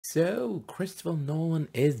So, Christopher Nolan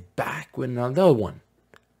is back with another one.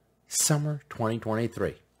 Summer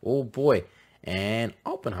 2023. Oh boy. And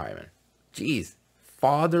Oppenheimer. Jeez.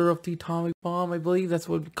 Father of the atomic bomb, I believe that's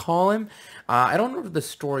what we call him. I don't know the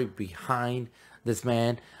story behind this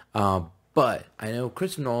man, but I know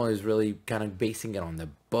Christopher Nolan is really kind of basing it on the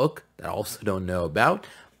book that I also don't know about.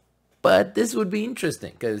 But this would be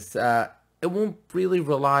interesting because it won't really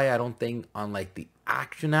rely, I don't think, on like the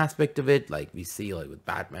action aspect of it, like we see like with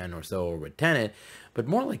Batman or so, or with Tenet, but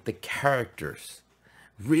more like the characters,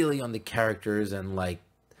 really on the characters and like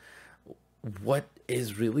what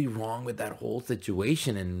is really wrong with that whole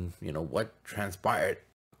situation and, you know, what transpired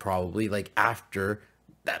probably like after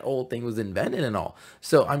that whole thing was invented and all.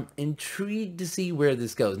 So I'm intrigued to see where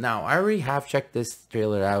this goes. Now, I already have checked this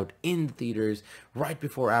trailer out in the theaters right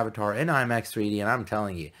before Avatar in IMAX 3D, and I'm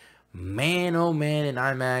telling you, man, oh man, in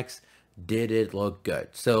IMAX, did it look good.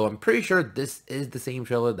 So I'm pretty sure this is the same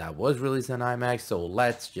trailer that was released in IMAX, so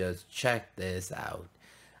let's just check this out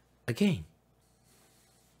again.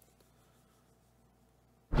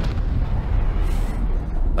 Look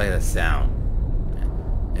at the sound.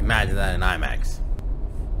 Imagine that in IMAX.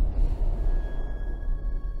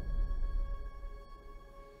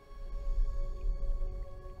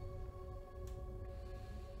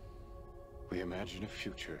 We imagine a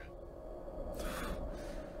future.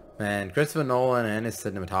 Man, Christopher Nolan and his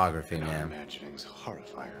cinematography, And our man. imaginings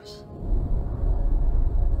horrify us.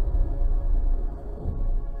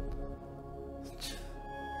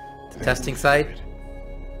 The testing site.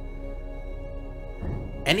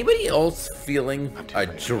 Anybody else feeling a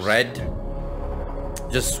dread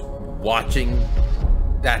just watching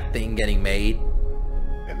that thing getting made?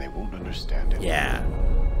 And they won't understand it. Yeah.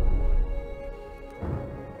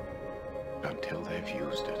 Until they've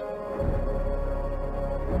used it.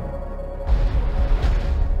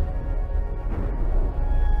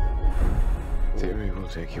 Theory will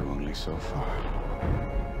take you only so far.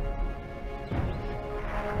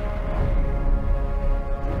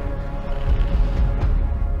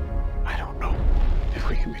 I don't know if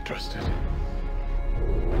we can be trusted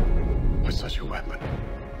with such a weapon.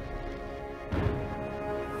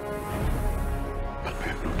 But we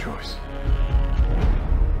have no choice.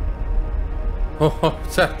 Oh,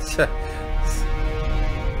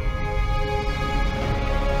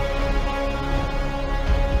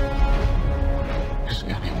 Is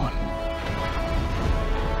anyone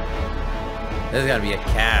there's gotta be a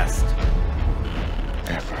cast.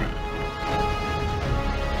 ever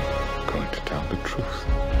going to tell the truth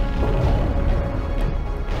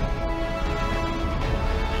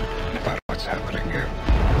about what's happening here?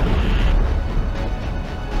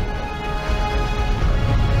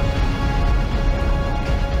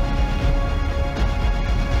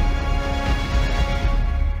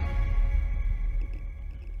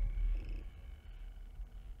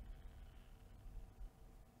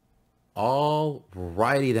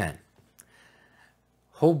 Alrighty then.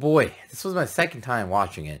 Oh boy, this was my second time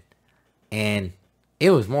watching it, and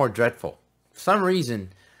it was more dreadful. For some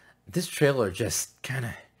reason, this trailer just kind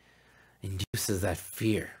of induces that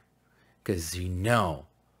fear, because you know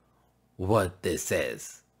what this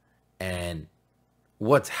is, and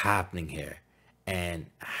what's happening here, and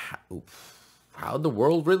how the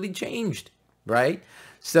world really changed, right?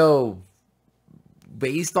 So,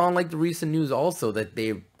 based on like the recent news also that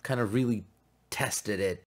they kind of really tested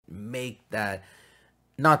it, make that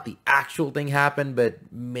not the actual thing happen, but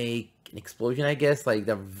make an explosion, I guess, like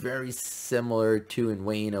they're very similar to in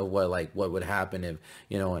Wayne of what would happen if,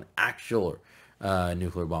 you know, an actual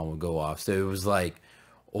nuclear bomb would go off. So it was like,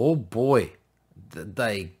 oh boy,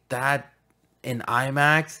 like that in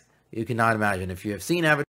IMAX, you cannot imagine. If you have seen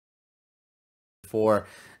Avatar before,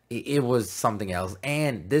 it was something else.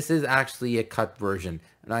 And this is actually a cut version.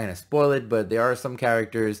 I'm not gonna spoil it, but there are some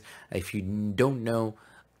characters, if you don't know,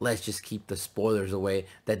 let's just keep the spoilers away,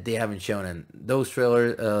 that they haven't shown. And those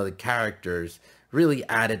trailers, the characters really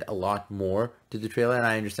added a lot more to the trailer, and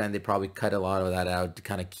I understand they probably cut a lot of that out to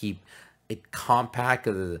kind of keep it compact,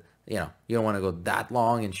 because you know, you don't want to go that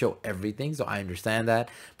long and show everything, so I understand that.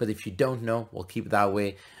 But if you don't know, we'll keep it that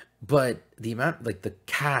way. But the amount, like the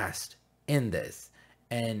cast in this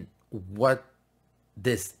and what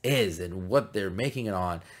this is and what they're making it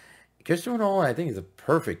on, Christopher Nolan, I think, is a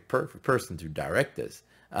perfect person to direct this.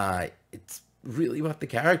 It's really about the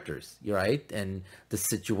characters, right? And the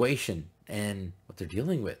situation and what they're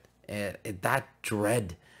dealing with. And that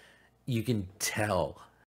dread, you can tell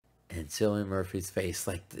in Cillian Murphy's face.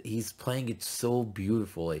 Like, he's playing it so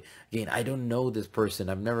beautifully. Again, I don't know this person.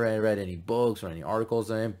 I've never read any books or any articles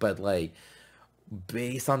on him, but like,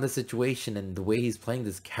 based on the situation and the way he's playing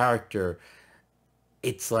this character,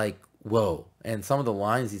 it's like, whoa. And some of the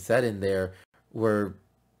lines he said in there were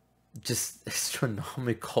just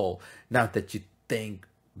astronomical. Not that you think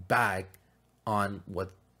back on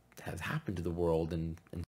what has happened to the world and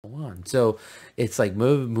so on. So it's like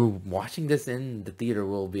watching this in the theater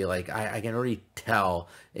will be like, I can already tell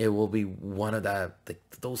it will be one of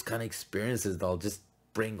those kind of experiences that'll just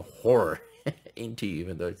bring horror into you,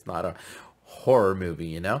 even though it's not a horror movie,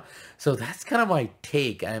 you know? So that's kind of my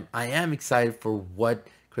take. I am excited for what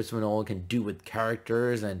Christopher Nolan can do with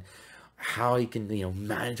characters and how he can,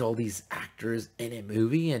 manage all these actors in a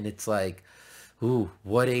movie. And it's like, ooh,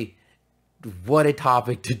 what a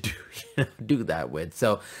topic to do that with.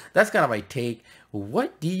 So that's kind of my take.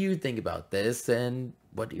 What do you think about this, and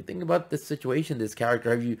what do you think about this situation, this character?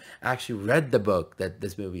 Have you actually read the book that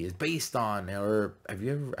this movie is based on, or have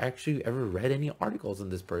you ever read any articles on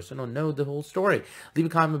this person or know the whole story? Leave a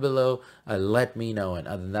comment below, let me know. And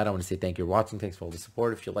other than that, I want to say thank you for watching. Thanks for all the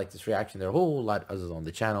support. If you like this reaction, there are a whole lot of others on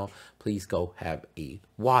the channel. Please go have a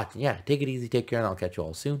watch. Yeah, take it easy, take care, and I'll catch you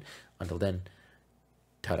all soon. Until then,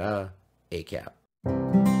 ta-da, a cap.